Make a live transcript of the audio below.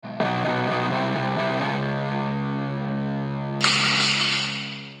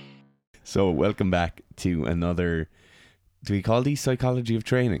So welcome back to another. Do we call these psychology of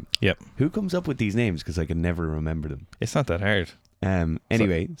training? Yep. Who comes up with these names? Because I can never remember them. It's not that hard.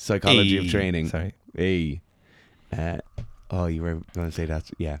 Anyway, psychology of training. Sorry. Hey. Oh, you were going to say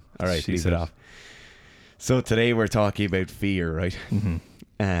that? Yeah. All right. She leave said. it off. So today we're talking about fear, right? Mm-hmm.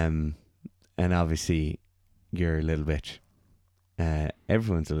 And obviously you're a little bitch.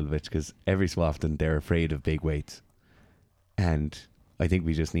 Everyone's a little bitch because every so often they're afraid of big weights. And I think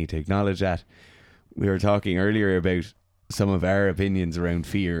we just need to acknowledge that. We were talking earlier about some of our opinions around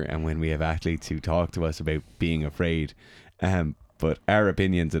fear and when we have athletes who talk to us about being afraid. But our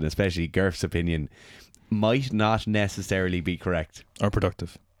opinions, and especially Gerf's opinion, might not necessarily be correct. Or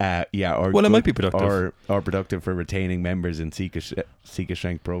productive. Or Well, it might be productive. or productive for retaining members in Seek a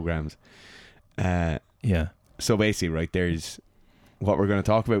Strength programs. Yeah. So basically, right, there's what we're going to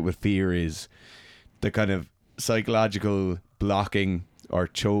talk about with fear is the kind of psychological blocking or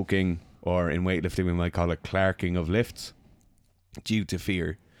choking, or in weightlifting we might call it clarking of lifts due to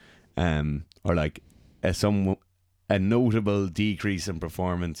fear, or like a notable decrease in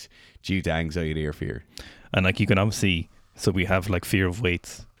performance due to anxiety or fear. And like you can obviously, so we have like fear of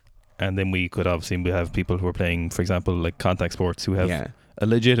weights, and then we have people who are playing, for example, like contact sports who have a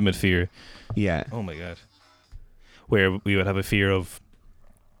legitimate fear. Yeah. Oh my God. Where we would have a fear of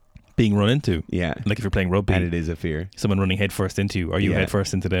being run into. Yeah. Like if you're playing rugby. And it is a fear. Someone running headfirst into you, or you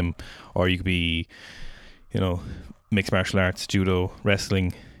headfirst into them, or you could be, mixed martial arts, judo,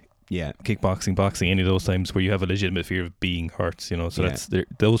 wrestling, kickboxing, boxing, any of those times where you have a legitimate fear of being hurt, so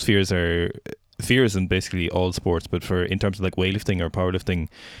those fears in basically all sports, but in terms of like weightlifting or powerlifting,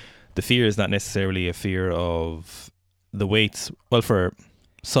 the fear is not necessarily a fear of the weights. Well, for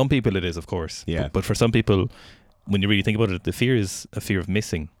some people it is, of course. Yeah. But for some people, when you really think about it, the fear is a fear of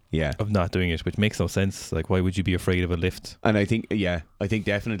missing. Yeah. Of not doing it, which makes no sense. Like, why would you be afraid of a lift? And I think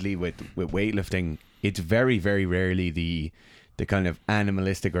definitely with weightlifting, it's very, very rarely the kind of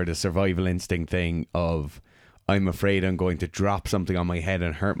animalistic or the survival instinct thing of I'm afraid I'm going to drop something on my head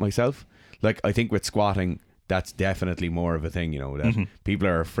and hurt myself. Like, I think with squatting, that's definitely more of a thing, that people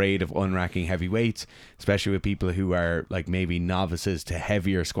are afraid of unracking heavy weights, especially with people who are like maybe novices to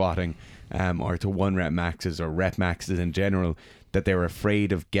heavier squatting, or to 1 rep maxes or rep maxes in general, that they're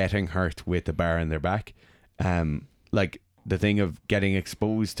afraid of getting hurt with the bar in their back. Like the thing of getting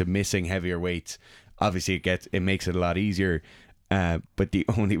exposed to missing heavier weights, obviously it makes it a lot easier, but the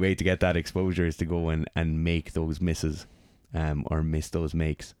only way to get that exposure is to go and make those misses, or miss those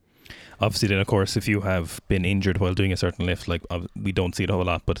makes. Obviously, then of course, if you have been injured while doing a certain lift, like we don't see it a whole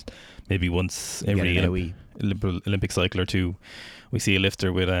lot, but maybe once every Olympic cycle or two, we see a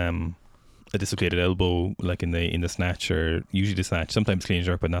lifter with a dislocated elbow, like in the snatch, or usually the snatch, sometimes clean and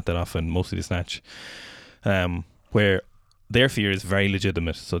jerk, but not that often, mostly the snatch, where their fear is very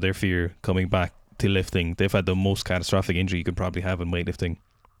legitimate. So their fear coming back to lifting, they've had the most catastrophic injury you could probably have in weightlifting,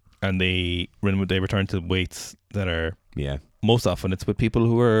 and when they return to weights that are most often it's with people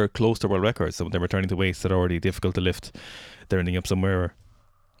who are close to world records. So they're returning to weights that are already difficult to lift. They're ending up somewhere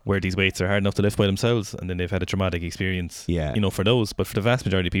where these weights are hard enough to lift by themselves, and then they've had a traumatic experience. For those. But for the vast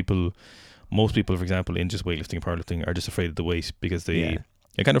majority of people, most people, for example, in just weightlifting and powerlifting, are just afraid of the weight because they're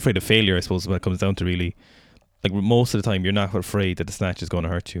kind of afraid of failure, I suppose, when it comes down to really. Like most of the time, you're not afraid that the snatch is going to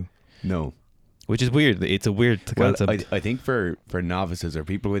hurt you. No. Which is weird. It's a weird concept. I think for novices or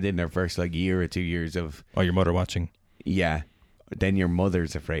people within their first like year or 2 years of... Or your mother watching. Yeah. Then your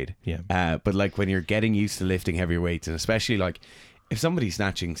mother's afraid. Yeah. But like when you're getting used to lifting heavier weights, and especially like if somebody's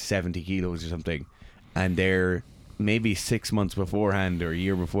snatching 70 kilos or something, and they're maybe 6 months beforehand or a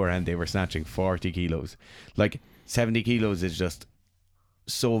year beforehand they were snatching 40 kilos. Like 70 kilos is just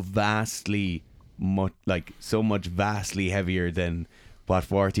so vastly much, like so much vastly heavier than what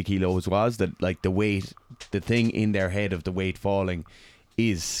 40 kilos was, that like the weight, the thing in their head of the weight falling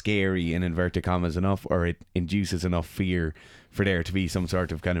is scary in inverted commas enough, or it induces enough fear for there to be some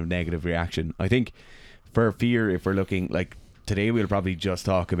sort of kind of negative reaction. I think for fear, if we're looking like today, we'll probably just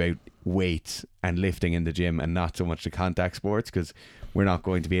talk about weights and lifting in the gym and not so much the contact sports, because we're not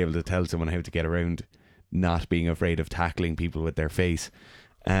going to be able to tell someone how to get around not being afraid of tackling people with their face.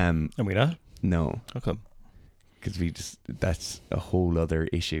 Are we not? No. How come? Because that's a whole other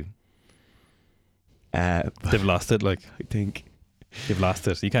issue. They've lost it, like. I think they've lost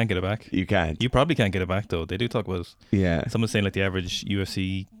it. You can't get it back. You can't. You probably can't get it back, though. They do talk about it. Yeah. Someone's saying like the average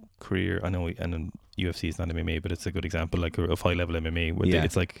UFC career, I know, and UFC is not MMA, but it's a good example, like of high level MMA, where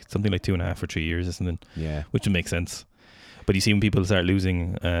it's like something like 2.5 or 3 years or something. Yeah. Which would make sense. But you see when people start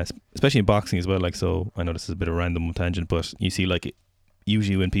losing, especially in boxing as well, like, so I know this is a bit of a random tangent, but you see like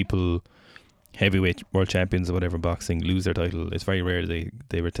usually when people heavyweight world champions or whatever boxing lose their title. It's very rare they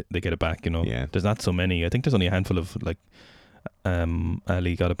get it back. You know, Yeah. there's not so many. I think there's only a handful of like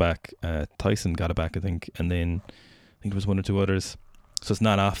Ali got it back, Tyson got it back, I think, and then I think there was one or two others. So it's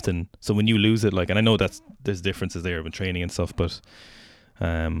not often. So when you lose it, like, and I know that's there's differences there with training and stuff, but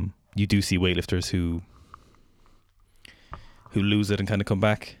you do see weightlifters who lose it and kind of come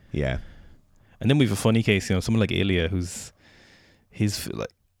back. Yeah. And then we have a funny case, you know, someone like Ilya,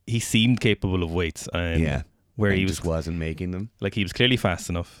 he seemed capable of weights, and where he just wasn't making them. Like, he was clearly fast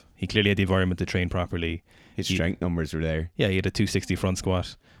enough. He clearly had the environment to train properly. His strength numbers were there. Yeah, he had a 260 front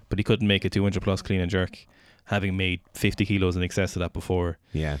squat, but he couldn't make a 200 plus clean and jerk, having made 50 kilos in excess of that before.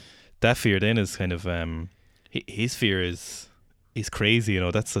 Yeah. That fear then is kind of his fear is crazy. You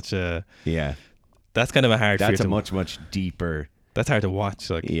know, that's such a That's kind of a hard. That's fear a much deeper. That's hard to watch.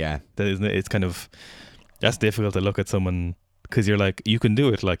 Like, that isn't it? It's kind of, that's difficult to look at someone, because you're like, you can do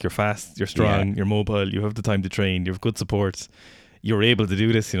it. Like, you're fast, you're strong, you're mobile, you have the time to train, you have good support, you're able to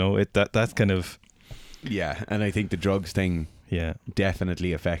do this. You know, that's kind of. Yeah, and I think the drugs thing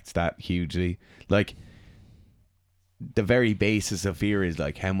definitely affects that hugely. Like, the very basis of fear is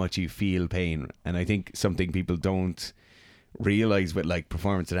like how much you feel pain, and I think something people don't realize with like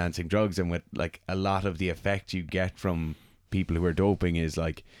performance enhancing drugs and with like a lot of the effect you get from people who are doping is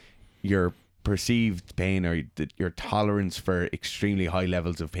like your perceived pain or your tolerance for extremely high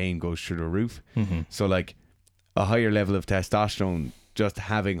levels of pain goes through the roof. So like a higher level of testosterone, just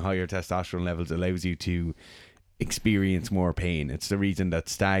having higher testosterone levels allows you to experience more pain. It's the reason that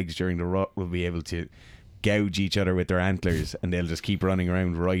stags during the rut will be able to gouge each other with their antlers, and they'll just keep running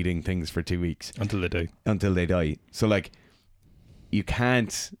around riding things for 2 weeks until they die. So like, you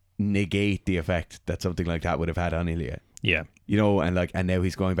can't negate the effect that something like that would have had on Ilya. Yeah. You know, and now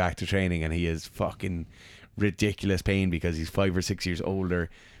he's going back to training and he is fucking ridiculous pain because he's 5 or 6 years older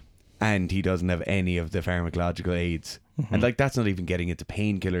and he doesn't have any of the pharmacological aids. And like, that's not even getting into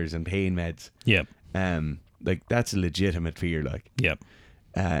painkillers and pain meds. Yeah. Like, that's a legitimate fear. Like,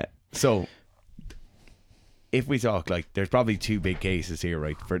 yeah. So if we talk, like, there's probably two big cases here,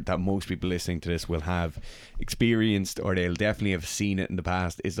 right, for that most people listening to this will have experienced, or they'll definitely have seen it in the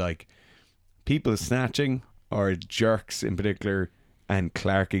past, is like people snatching, or jerks in particular, and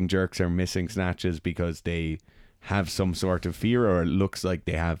clarking jerks are missing snatches because they have some sort of fear, or it looks like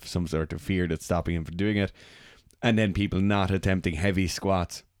they have some sort of fear that's stopping them from doing it. And then people not attempting heavy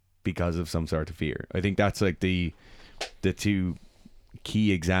squats because of some sort of fear. I think that's like the two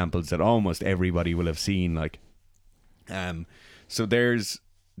key examples that almost everybody will have seen. Like, so there's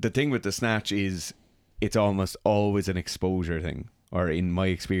the thing with the snatch is it's almost always an exposure thing, or in my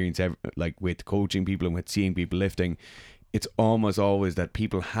experience, like with coaching people and with seeing people lifting, it's almost always that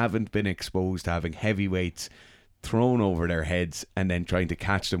people haven't been exposed to having heavy weights thrown over their heads and then trying to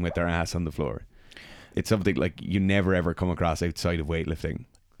catch them with their ass on the floor. It's something like you never ever come across outside of weightlifting.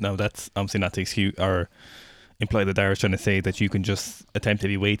 No, that's obviously not to excuse or imply that Dara's trying to say that you can just attempt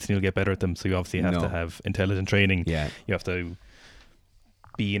heavy weights and you'll get better at them. So you obviously have to have intelligent training. Yeah. You have to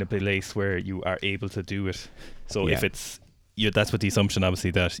be in a place where you are able to do it. So if it's that's what the assumption,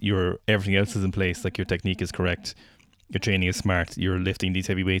 obviously, that everything else is in place, like your technique is correct, your training is smart, you're lifting these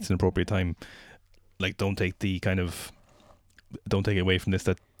heavy weights in appropriate time. Like, don't take it away from this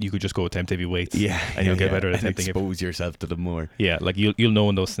that you could just go attempt heavy weights, and you'll get better at attempting. Expose yourself to them more. Yeah, like you'll know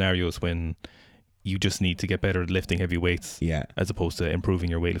in those scenarios when you just need to get better at lifting heavy weights, as opposed to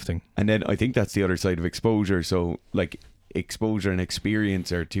improving your weightlifting. And then I think that's the other side of exposure. So like, exposure and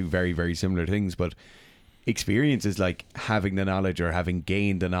experience are two very, very similar things, but experience is like having the knowledge or having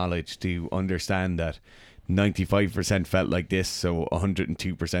gained the knowledge to understand that 95% felt like this, so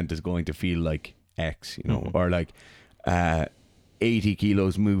 102% is going to feel like X, you know, or like 80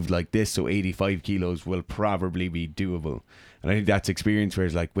 kilos moved like this, so 85 kilos will probably be doable. And I think that's experience,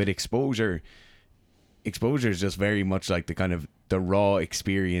 whereas like with exposure is just very much like the kind of the raw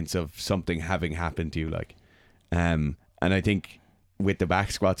experience of something having happened to you, like and I think with the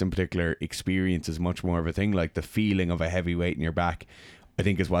back squats in particular, experience is much more of a thing. Like, the feeling of a heavy weight in your back, I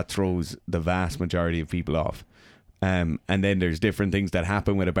think, is what throws the vast majority of people off. And then there's different things that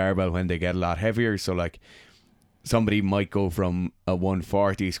happen with a barbell when they get a lot heavier. So like, somebody might go from a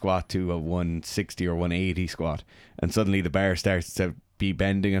 140 squat to a 160 or 180 squat, and suddenly the bar starts to be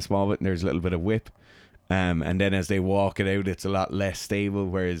bending a small bit and there's a little bit of whip. And then as they walk it out, it's a lot less stable,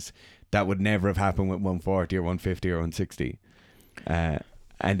 whereas that would never have happened with 140 or 150 or 160. And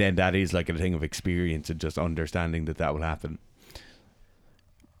then that is like a thing of experience and just understanding that will happen.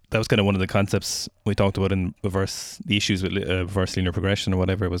 That was kind of one of the concepts we talked about in the issues with reverse linear progression or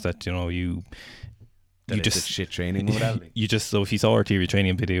whatever, was that, you know, that it's a shit training modality. So if you saw our theory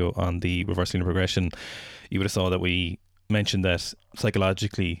training video on the reverse linear progression, you would have saw that we mentioned that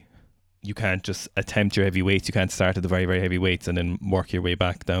psychologically you can't just attempt your heavy weights. You can't start at the very, very heavy weights and then work your way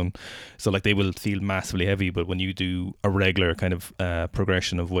back down. So like they will feel massively heavy, but when you do a regular kind of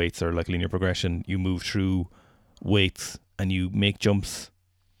progression of weights or like linear progression, you move through weights and you make jumps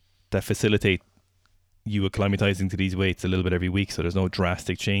that facilitate you acclimatizing to these weights a little bit every week. So there's no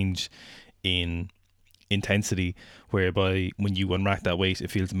drastic change in intensity, whereby when you unrack that weight,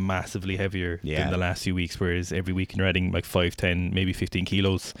 it feels massively heavier than the last few weeks. Whereas every week you're adding like 5, 10, maybe 15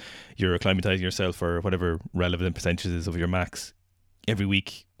 kilos, you're acclimatizing yourself for whatever relevant percentages of your max. Every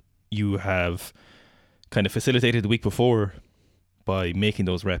week you have kind of facilitated the week before by making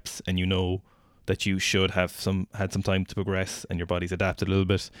those reps, and you know that you should have had some time to progress, and your body's adapted a little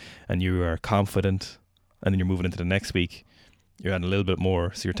bit, and you are confident, and then you're moving into the next week. You're adding a little bit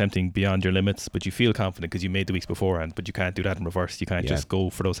more, so you're tempting beyond your limits, but you feel confident because you made the weeks beforehand. But you can't do that in reverse. You can't just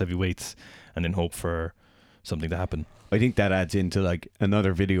go for those heavy weights and then hope for something to happen. I think that adds into like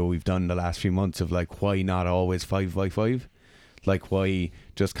another video we've done the last few months of like why not always 5x5, like why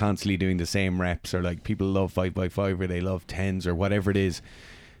just constantly doing the same reps, or like people love 5x5 or they love 10s or whatever it is.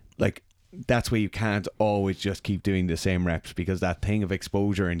 Like that's why you can't always just keep doing the same reps, because that thing of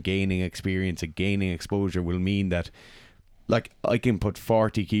exposure and gaining experience and gaining exposure will mean that like I can put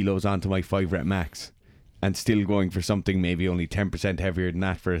 40 kilos onto my 5 rep max and still going for something maybe only 10% heavier than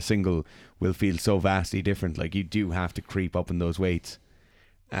that for a single will feel so vastly different. Like you do have to creep up in those weights.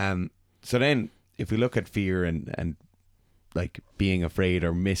 So then if we look at fear and like being afraid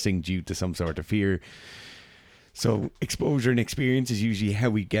or missing due to some sort of fear, so exposure and experience is usually how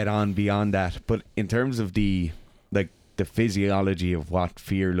we get on beyond that. But in terms of the physiology of what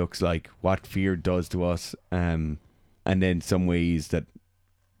fear looks like, what fear does to us, and then some ways that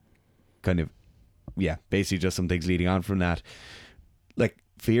kind of, basically just some things leading on from that. Like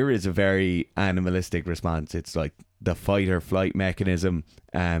fear is a very animalistic response. It's like the fight or flight mechanism.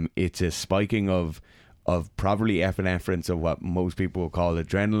 It's a spiking of probably epinephrine, so what most people will call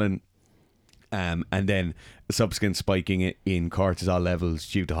adrenaline, and then a subsequent spiking in cortisol levels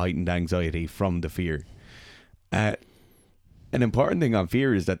due to heightened anxiety from the fear. An important thing on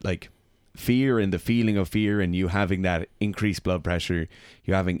fear is that like fear and the feeling of fear and you having that increased blood pressure,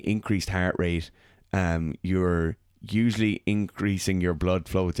 you having increased heart rate, you're usually increasing your blood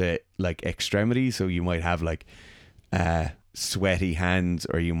flow to like extremities. So you might have like sweaty hands,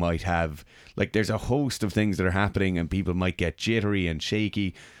 or you might have like there's a host of things that are happening, and people might get jittery and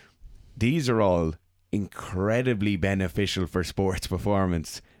shaky. These are all incredibly beneficial for sports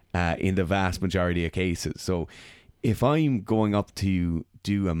performance in the vast majority of cases. So if I'm going up to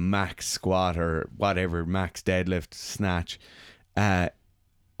do a max squat or whatever, max deadlift, snatch, I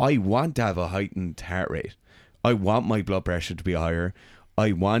want to have a heightened heart rate. I want my blood pressure to be higher.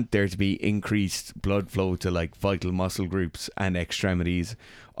 I want there to be increased blood flow to like vital muscle groups and extremities.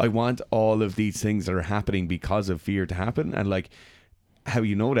 I want all of these things that are happening because of fear to happen. And like how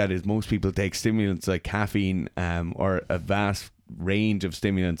you know that is most people take stimulants like caffeine or a vast range of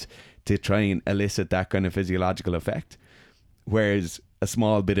stimulants to try and elicit that kind of physiological effect, whereas a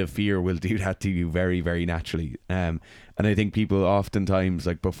small bit of fear will do that to you very, very naturally. And I think people oftentimes,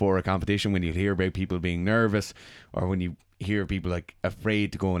 like before a competition, when you hear about people being nervous, or when you hear people like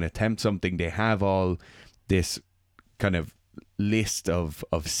afraid to go and attempt something, they have all this kind of list of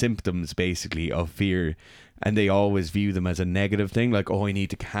symptoms basically of fear, and they always view them as a negative thing, like, oh, I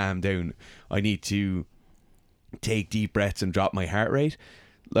need to calm down, I need to take deep breaths and drop my heart rate.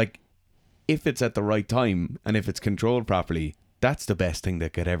 Like if it's at the right time and if it's controlled properly, that's the best thing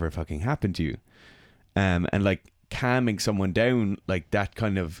that could ever fucking happen to you. And like calming someone down, like that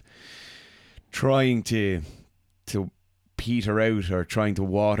kind of trying to peter out or trying to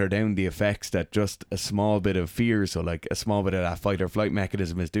water down the effects that just a small bit of fear, so like a small bit of that fight or flight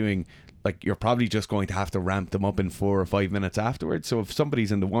mechanism is doing, like you're probably just going to have to ramp them up in 4 or 5 minutes afterwards. So if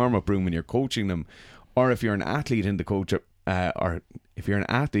somebody's in the warm-up room and you're coaching them, or if you're an athlete in the coach or if you're an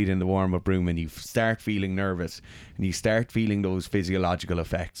athlete in the warm-up room and you start feeling nervous and you start feeling those physiological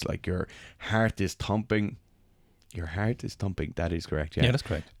effects, like your heart is thumping, that is correct. Yeah, that's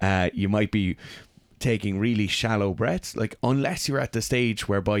correct. You might be taking really shallow breaths, like unless you're at the stage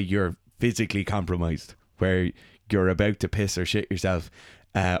whereby you're physically compromised, where you're about to piss or shit yourself,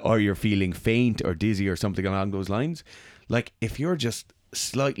 or you're feeling faint or dizzy or something along those lines. Like if you're just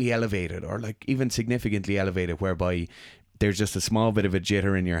slightly elevated or like even significantly elevated, whereby there's just a small bit of a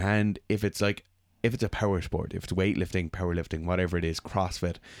jitter in your hand, if it's a power sport, if it's weightlifting, powerlifting, whatever it is,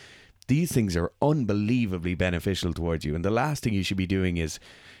 CrossFit, these things are unbelievably beneficial towards you. And the last thing you should be doing is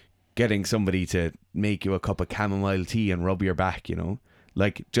getting somebody to make you a cup of chamomile tea and rub your back, you know,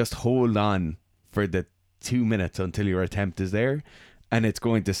 like just hold on for the 2 minutes until your attempt is there, and it's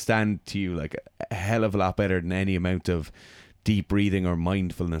going to stand to you like a hell of a lot better than any amount of deep breathing or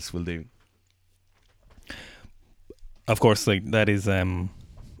mindfulness will do. Of course, like that is in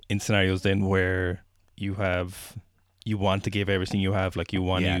scenarios then where you want to give everything you have, like you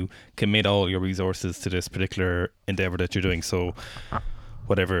want to commit all your resources to this particular endeavor that you're doing. So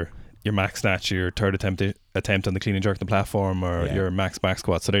whatever your max snatch, your third attempt on the clean and jerk the platform, or your max back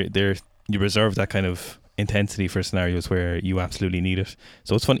squat, so you reserve that kind of intensity for scenarios where you absolutely need it.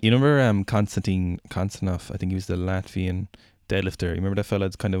 So it's fun. You remember Konstantin Konstantinov? I think he was the Latvian deadlifter. You remember that fella?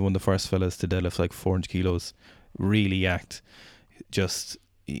 It's kind of one of the first fellas to deadlift like 400 kilos. Really yacked. Just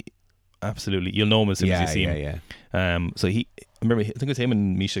absolutely, you'll know him as soon as you see him. So I think it was him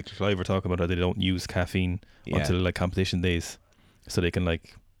and Misha Clive were talking about how they don't use caffeine until like competition days, so they can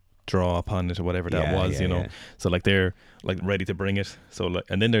like draw upon it or whatever that was, you know. So like they're like ready to bring it. So like,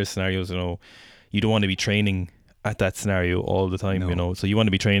 and then there's scenarios, you know, you don't want to be training at that scenario all the time, you know. So you want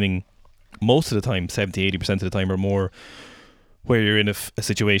to be training most of the time, 70-80% of the time or more, where you're in a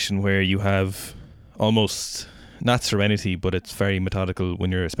situation where you have almost not serenity, but it's very methodical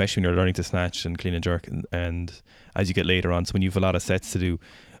especially when you're learning to snatch and clean and jerk, and as you get later on. So when you have a lot of sets to do,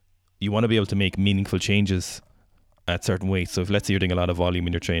 you want to be able to make meaningful changes at certain weights. So if, let's say, you're doing a lot of volume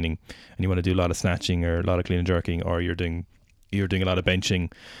in your training and you want to do a lot of snatching or a lot of clean and jerking, or you're doing a lot of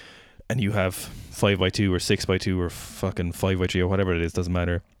benching, and you have 5x2 or 6x2 or fucking 5x3 or whatever it is, doesn't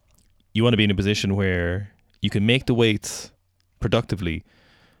matter. You want to be in a position where you can make the weights productively.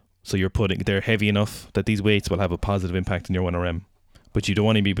 So they're heavy enough that these weights will have a positive impact on your 1RM. But you don't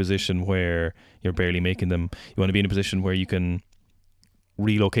want to be in a position where you're barely making them. You want to be in a position where you can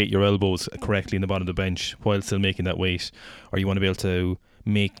relocate your elbows correctly in the bottom of the bench while still making that weight. Or you want to be able to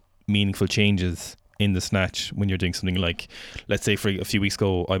make meaningful changes in the snatch when you're doing something like, let's say for a few weeks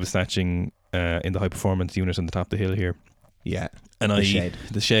ago, I was snatching in the high performance unit on the top of the hill here. Yeah. And the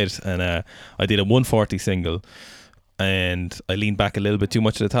shed. And I did a 140 single. And I leaned back a little bit too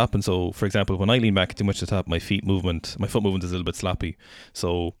much at the top, and so, for example, when I lean back too much at the top, my foot movement is a little bit sloppy.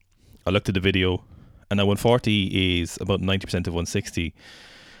 So I looked at the video, and now 140 is about 90% of 160,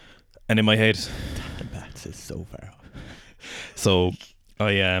 and in my head, that is so far off. So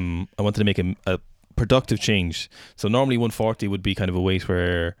I wanted to make a productive change. So normally 140 would be kind of a weight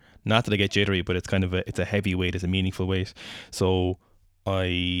where, not that I get jittery, but it's a heavy weight, it's a meaningful weight. So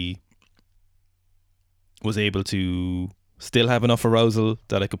I was able to still have enough arousal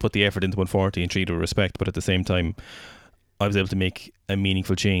that I could put the effort into 140 and treat it with respect, but at the same time I was able to make a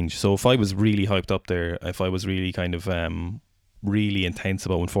meaningful change. So if I was really hyped up there, if I was really kind of really intense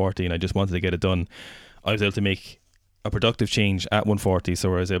about 140 and I just wanted to get it done, I was able to make a productive change at 140,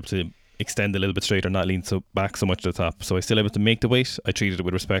 so I was able to extend a little bit straighter, not lean back so much to the top. So I was still able to make the weight, I treated it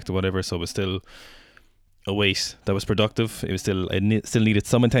with respect or whatever, so it was still a weight that was productive. It still needed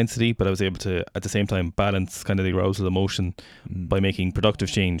some intensity, but I was able to at the same time balance kind of the arousal emotion by making productive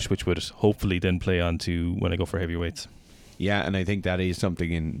change, which would hopefully then play on to when I go for heavier weights. Yeah, and I think that is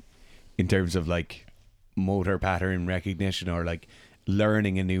something in terms of like motor pattern recognition, or like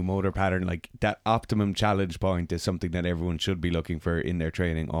learning a new motor pattern, like that optimum challenge point is something that everyone should be looking for in their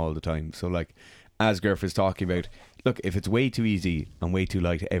training all the time. So like as Gurf is talking about, look, if it's way too easy and way too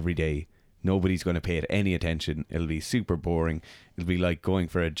light every day, nobody's going to pay it any attention. It'll be super boring. It'll be like going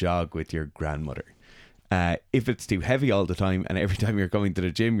for a jog with your grandmother. If it's too heavy all the time, and every time you're going to the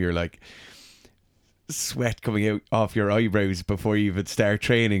gym you're like sweat coming out off your eyebrows before you even start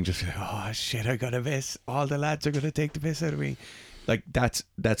training, just oh shit, I got a piss, all the lads are going to take the piss out of me. Like that's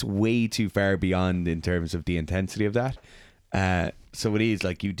way too far beyond in terms of the intensity of that. So it is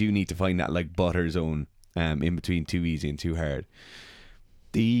like you do need to find that like butter zone in between too easy and too hard.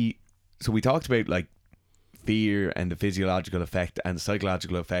 So we talked about like fear and the physiological effect and the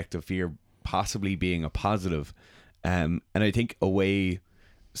psychological effect of fear possibly being a positive. And I think so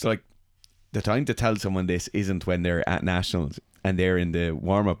like the time to tell someone this isn't when they're at nationals and they're in the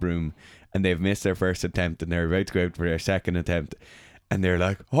warm-up room and they've missed their first attempt and they're about to go out for their second attempt and they're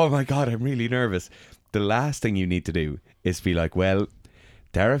like, oh my God, I'm really nervous. The last thing you need to do is be like, well,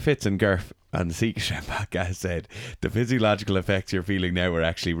 Dara Fitz and Gurf on the Seek Shem podcast said the physiological effects you're feeling now are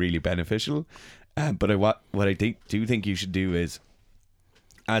actually really beneficial. But what I do think you should do is,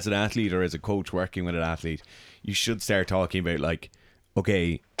 as an athlete or as a coach working with an athlete, you should start talking about like,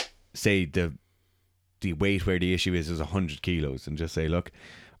 okay, say the weight where the issue is 100 kilos, and just say, look,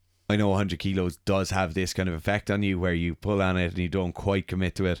 I know 100 kilos does have this kind of effect on you where you pull on it and you don't quite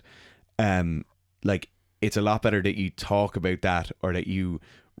commit to it. Like, it's a lot better that you talk about that, or that you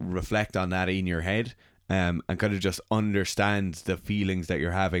reflect on that in your head. And kind of just understand the feelings that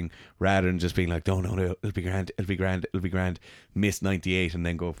you're having, rather than just being like, no, it'll be grand, miss 98 and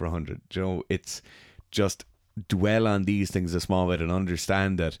then go for 100. You know, it's just dwell on these things a small bit and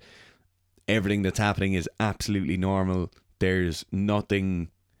understand that everything that's happening is absolutely normal. There's nothing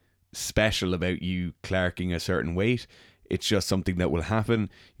special about you clerking a certain weight. It's just something that will happen.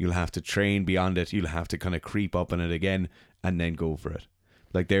 You'll have to train beyond it. You'll have to kind of creep up on it again and then go for it.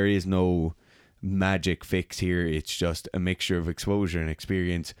 Like, there is no magic fix here. It's just a mixture of exposure and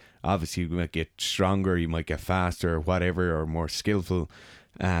experience. Obviously, you might get stronger, you might get faster, or whatever, or more skillful.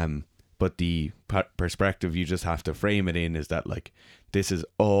 But the perspective you just have to frame it in is that, like, this is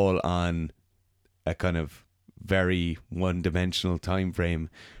all on a kind of very one-dimensional time frame,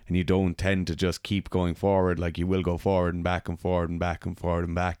 and you don't tend to just keep going forward. Like, you will go forward and back and forward and back and forward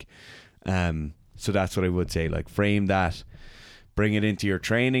and back. So that's what I would say. Like, frame that. Bring it into your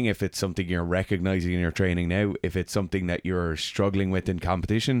training if it's something you're recognizing in your training now. If it's something that you're struggling with in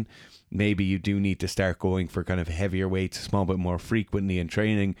competition, maybe you do need to start going for kind of heavier weights a small bit more frequently in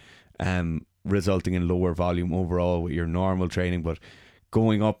training, resulting in lower volume overall with your normal training. But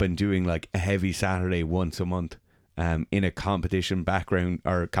going up and doing like a heavy Saturday once a month in a competition background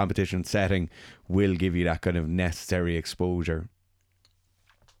or competition setting will give you that kind of necessary exposure.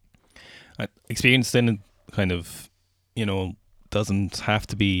 Experience then kind of, you know, doesn't have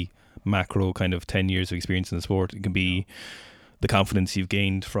to be macro kind of 10 years of experience in the sport. It can be the confidence you've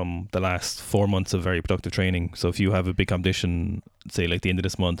gained from the last 4 months of very productive training. So if you have a big competition, say like the end of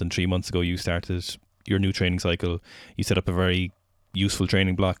this month, and 3 months ago you started your new training cycle, you set up a very useful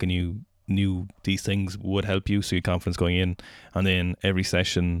training block and you knew these things would help you, so your confidence going in, and then every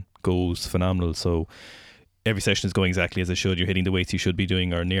session goes phenomenal. So every session is going exactly as it should. You're hitting the weights you should be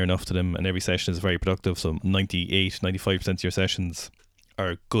doing or near enough to them, and every session is very productive. So 95% of your sessions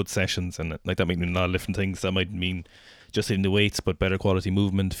are good sessions, and like that might mean a lot of different things. That might mean just hitting the weights, but better quality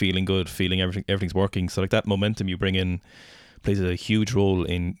movement, feeling good, feeling everything's working. So like that momentum you bring in plays a huge role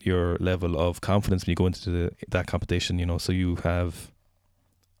in your level of confidence when you go into that competition, you know. So you have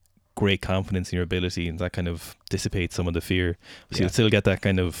great confidence in your ability, and that kind of dissipates some of the fear. So you'll still get that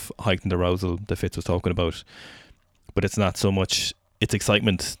kind of heightened arousal that Fitz was talking about, but it's not so much, it's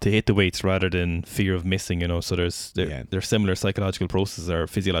excitement to hit the weights rather than fear of missing, you know. So there's similar psychological processes or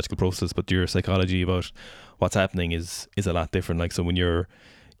physiological processes, but your psychology about what's happening is a lot different. Like, so when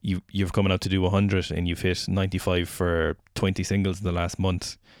you've coming out to do 100 and you've hit 95 for 20 singles in the last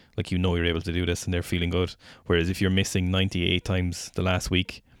month, like, you know you're able to do this and they're feeling good. Whereas if you're missing 98 times the last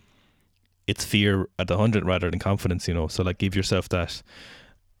week, it's fear at the 100 rather than confidence, you know. So like, give yourself that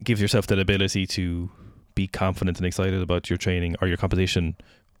ability to be confident and excited about your training or your competition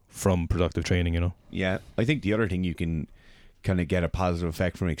from productive training, you know. Yeah, I think the other thing you can kind of get a positive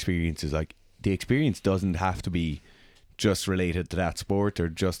effect from experience is, like, the experience doesn't have to be just related to that sport or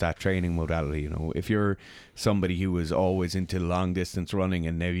just that training modality, you know. If you're somebody who was always into long distance running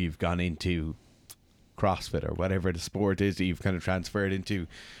and now you've gone into CrossFit or whatever the sport is that you've kind of transferred into,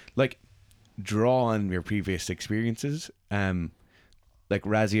 like, draw on your previous experiences. Like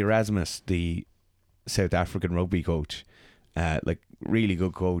Rassie Erasmus, the South African rugby coach, like, really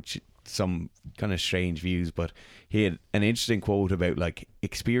good coach, some kind of strange views, but he had an interesting quote about, like,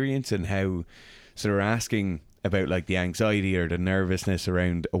 experience and how, so they're asking about, like, the anxiety or the nervousness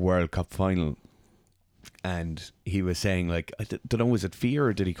around a World Cup final, and he was saying, like, I don't know, was it fear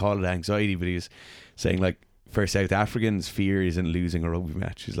or did he call it anxiety, but he was saying, like, for South Africans, fear isn't losing a rugby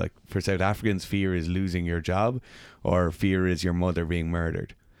match. He's like, for South Africans, fear is losing your job, or fear is your mother being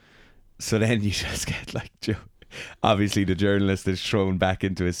murdered. So then you just get, like, obviously the journalist is thrown back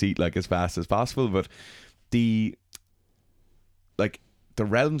into a seat, like, as fast as possible, but the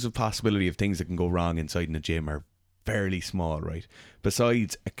realms of possibility of things that can go wrong inside in the gym are fairly small, right?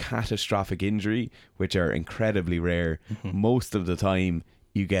 Besides a catastrophic injury, which are incredibly rare, most of the time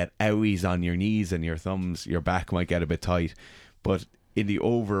you get owies on your knees and your thumbs, your back might get a bit tight, but in the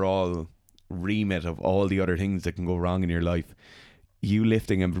overall remit of all the other things that can go wrong in your life, you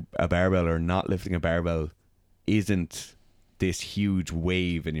lifting a barbell or not lifting a barbell isn't this huge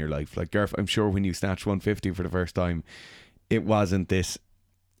wave in your life. Like, Gareth, I'm sure when you snatched 150 for the first time, it wasn't this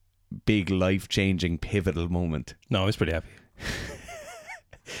big life-changing pivotal moment. No, I was pretty happy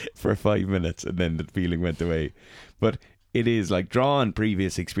for 5 minutes, and then the feeling went away. But it is like, draw on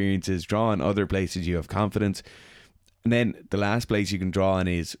previous experiences, draw on other places you have confidence, and then the last place you can draw on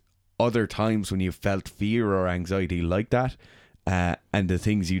is other times when you felt fear or anxiety like that, and the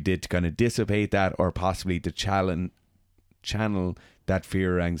things you did to kind of dissipate that, or possibly to channel that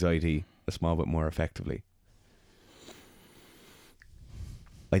fear or anxiety a small bit more effectively.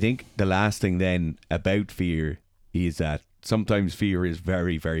 I think the last thing then about fear is that sometimes fear is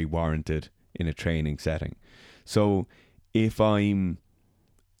very, very warranted in a training setting. So if I'm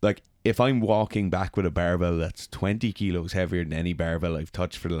walking back with a barbell that's 20 kilos heavier than any barbell I've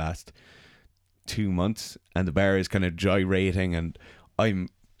touched for the last 2 months, and the bar is kind of gyrating and I'm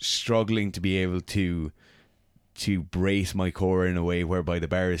struggling to be able to brace my core in a way whereby the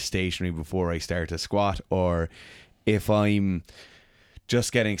bar is stationary before I start to squat, or if I'm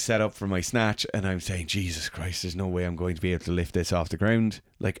just getting set up for my snatch and I'm saying, Jesus Christ, there's no way I'm going to be able to lift this off the ground.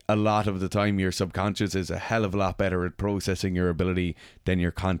 Like, a lot of the time your subconscious is a hell of a lot better at processing your ability than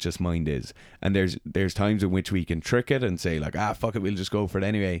your conscious mind is. And there's times in which we can trick it and say like, fuck it, we'll just go for it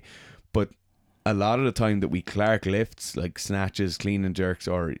anyway. But a lot of the time that we Clark lifts, like snatches, clean and jerks,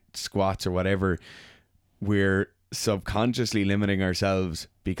 or squats or whatever, we're subconsciously limiting ourselves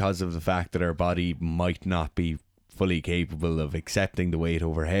because of the fact that our body might not be fully capable of accepting the weight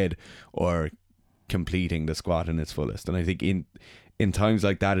overhead or completing the squat in its fullest. And I think in times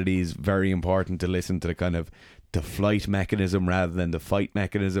like that, it is very important to listen to the kind of the flight mechanism rather than the fight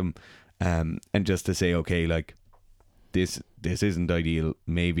mechanism, and just to say, okay, like this isn't ideal,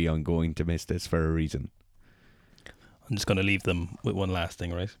 maybe I'm going to miss this for a reason. I'm just going to leave them with one last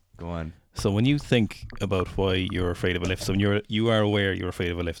thing, right? Go on. So when you think about why you're afraid of a lift, so when you are aware you're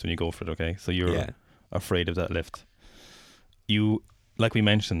afraid of a lift when you go for it, okay? So you're afraid of that lift. You, like we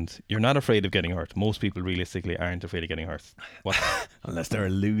mentioned, you're not afraid of getting hurt. Most people realistically aren't afraid of getting hurt. What? Unless they're a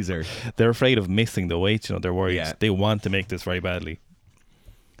loser. They're afraid of missing the weight, they're worried. Yeah. They want to make this very badly.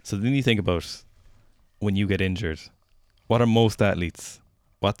 So then you think about when you get injured, what are most athletes?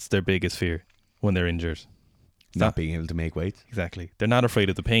 What's their biggest fear when they're injured? Not being able to make weight. Exactly. They're not afraid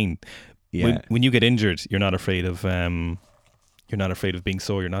of the pain. Yeah. When you get injured, you're not afraid of being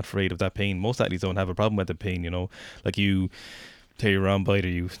sore. You're not afraid of that pain. Most athletes don't have a problem with the pain. Like you tear your arm bite or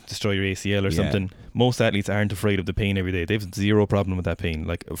you destroy your ACL or something. Most athletes aren't afraid of the pain every day. They have zero problem with that pain.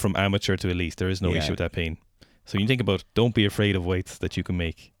 Like from amateur to elite, there is no issue with that pain. So you think about, don't be afraid of weights that you can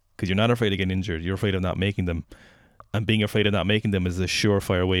make, because you're not afraid of getting injured. You're afraid of not making them, and being afraid of not making them is a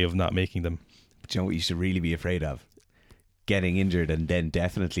surefire way of not making them. But you know what you should really be afraid of? Getting injured and then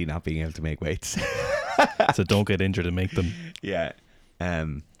definitely not being able to make weights. So don't get injured and make them. Yeah.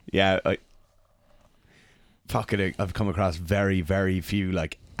 I've come across very, very few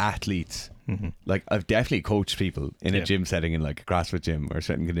like athletes. Mm-hmm. Like I've definitely coached people in a gym setting, in like a CrossFit gym or a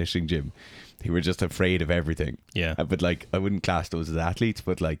strength and conditioning gym, who were just afraid of everything. Yeah. But like, I wouldn't class those as athletes,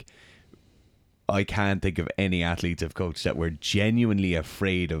 but like, I can't think of any athletes I've coached that were genuinely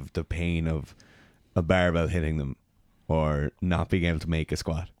afraid of the pain of a barbell hitting them or not being able to make a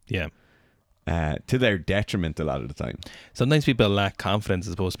squat. Yeah. To their detriment a lot of the time. Sometimes people lack confidence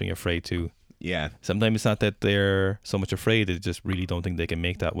as opposed to being afraid too. Yeah. Sometimes it's not that they're so much afraid, they just really don't think they can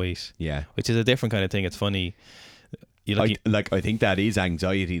make that weight. Yeah. Which is a different kind of thing. It's funny. I think that is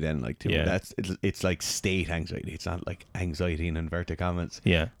anxiety then, like, too. Yeah. It's like state anxiety. It's not like anxiety in inverted commas.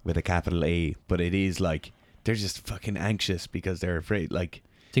 Yeah. With a capital A, but it is like they're just fucking anxious because they're afraid. Like,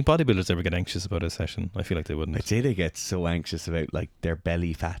 do you think bodybuilders ever get anxious about a session? I feel like they wouldn't. I'd say they get so anxious about like their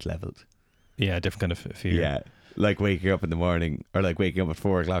belly fat levels. Yeah, different kind of fear. Yeah. Like waking up in the morning, or like waking up at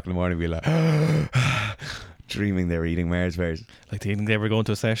 4 o'clock in the morning, be like dreaming they were eating Mars bars. Like they ever go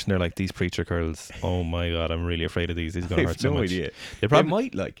into a session, they're like, these preacher curls, oh my god, I'm really afraid of these are going to hurt so much. Idea. They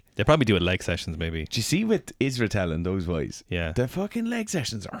probably do it leg sessions maybe. Do you see with Israel and those boys? Yeah, their fucking leg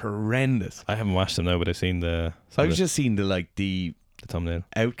sessions are horrendous. I haven't watched them now, but I've seen the thumbnail.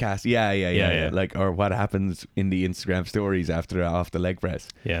 Outcast, yeah. Like, or what happens in the Instagram stories after off the leg press.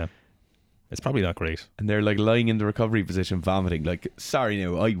 Yeah. It's probably not great. And they're like lying in the recovery position vomiting. Like, sorry,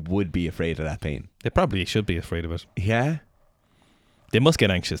 no, I would be afraid of that pain. They probably should be afraid of it. Yeah. They must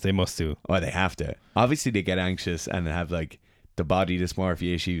get anxious. They must do. Oh, they have to. Obviously, they get anxious and have like the body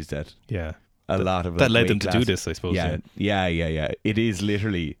dysmorphia issues that a lot of that led them to do this, I suppose. Yeah. It is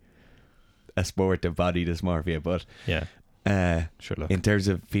literally a sport of body dysmorphia, but sure. Look, in terms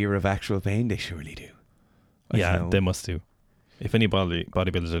of fear of actual pain, they surely do. They must do. If any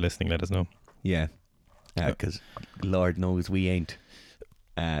bodybuilders are listening, let us know. Yeah, because Lord knows we ain't.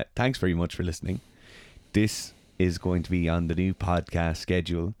 Thanks very much for listening. This is going to be on the new podcast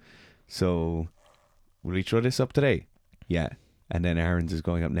schedule, so will we throw this up today? Yeah, and then Aaron's is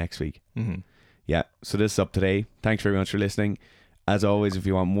going up next week. Mm-hmm. Yeah, so this is up today. Thanks very much for listening. As always, if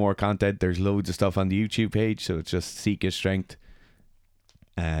you want more content, there's loads of stuff on the YouTube page, so it's just Seek Your Strength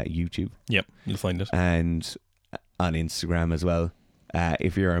YouTube. Yep, you'll find it. And on Instagram as well.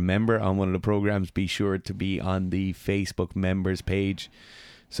 If you're a member on one of the programs, be sure to be on the Facebook members page.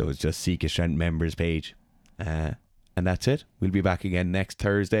 So it's just Seek Your Strength members page. And that's it. We'll be back again next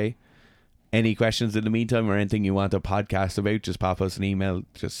Thursday. Any questions in the meantime or anything you want a podcast about, just pop us an email,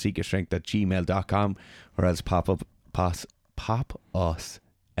 just seekerstrength@gmail.com, or else pop us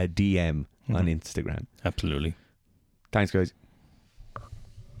a DM on Instagram. Absolutely. Thanks, guys.